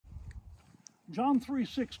John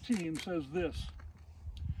 3:16 says this,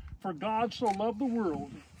 "For God so loved the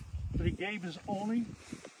world that he gave his one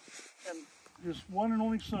and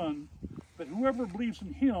only Son, that whoever believes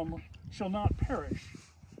in him shall not perish,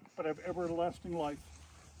 but have everlasting life."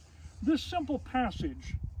 This simple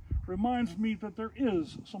passage reminds me that there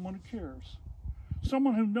is someone who cares,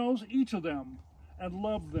 someone who knows each of them and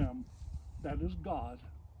loves them. That is God.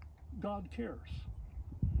 God cares.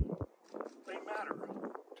 They matter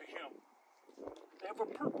to him. They have a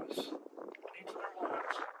purpose in each of their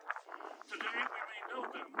lives. Today we may know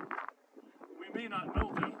them. We may not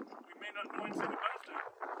know them. We may not know anything about them.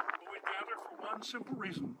 But we gather for one simple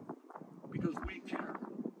reason, because we care.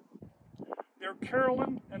 They're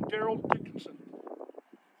Carolyn and Daryl Dickinson.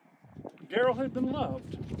 Daryl had been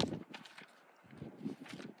loved.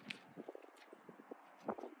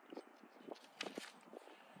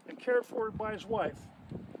 And cared for by his wife.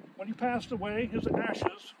 When he passed away, his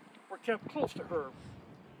ashes were kept close to her.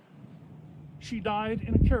 She died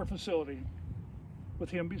in a care facility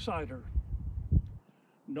with him beside her.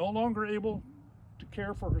 No longer able to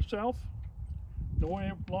care for herself, no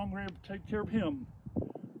longer able to take care of him.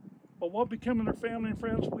 But what became of their family and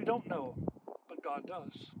friends, we don't know, but God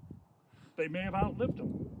does. They may have outlived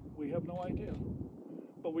him. We have no idea.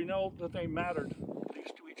 But we know that they mattered, at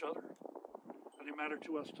least to each other, and they matter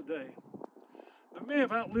to us today. They may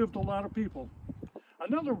have outlived a lot of people.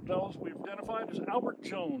 Another of those we've identified is Albert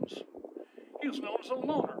Jones. He was known as a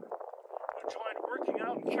loner who enjoyed working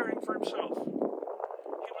out and caring for himself.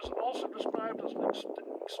 He was also described as an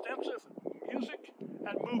extensive music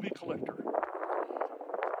and movie collector.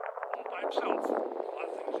 All by himself. A lot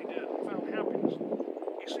of things he did. He found happiness.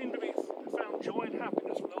 He seemed to be found joy and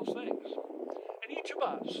happiness in those things. And each of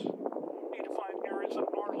us need to find areas in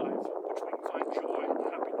our life which we can find joy and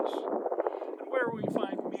happiness. And where we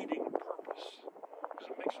find meaning and purpose. Because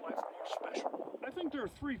it makes life more special. I think there are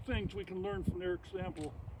three things we can learn from their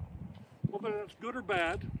example. Whether it's good or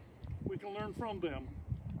bad, we can learn from them.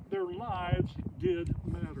 Their lives did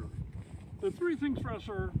matter. The three things for us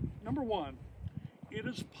are, number one, it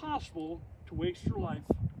is possible to waste your life.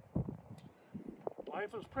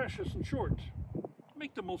 Life is precious and short.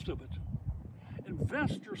 Make the most of it.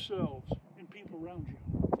 Invest yourselves in people around you.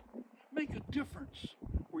 Make a difference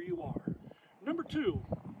where you are. Number two,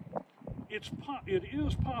 it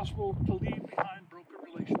is possible to leave behind broken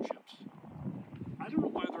relationships. I don't know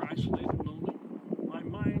why they're isolated and lonely. My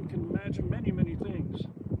mind can imagine many, many things.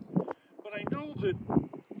 But I know that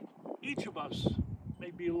each of us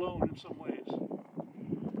may be alone in some ways.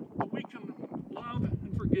 But we can love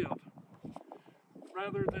and forgive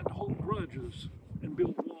rather than hold grudges and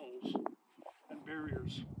build walls and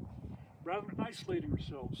barriers, rather than isolating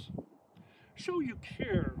ourselves. Show you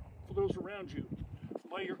care for those around you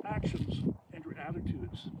by your actions and your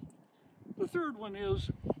attitudes. The third one is,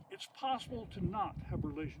 it's possible to not have a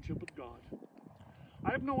relationship with God.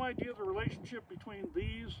 I have no idea the relationship between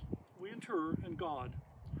these we enter and God,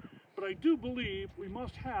 but I do believe we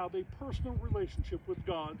must have a personal relationship with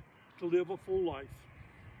God to live a full life.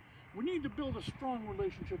 We need to build a strong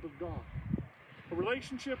relationship with God, a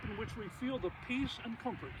relationship in which we feel the peace and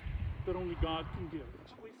comfort that only God can give.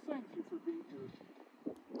 So we thank you for being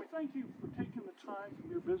here. We thank you for taking the time from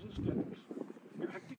your busy schedules, your hectic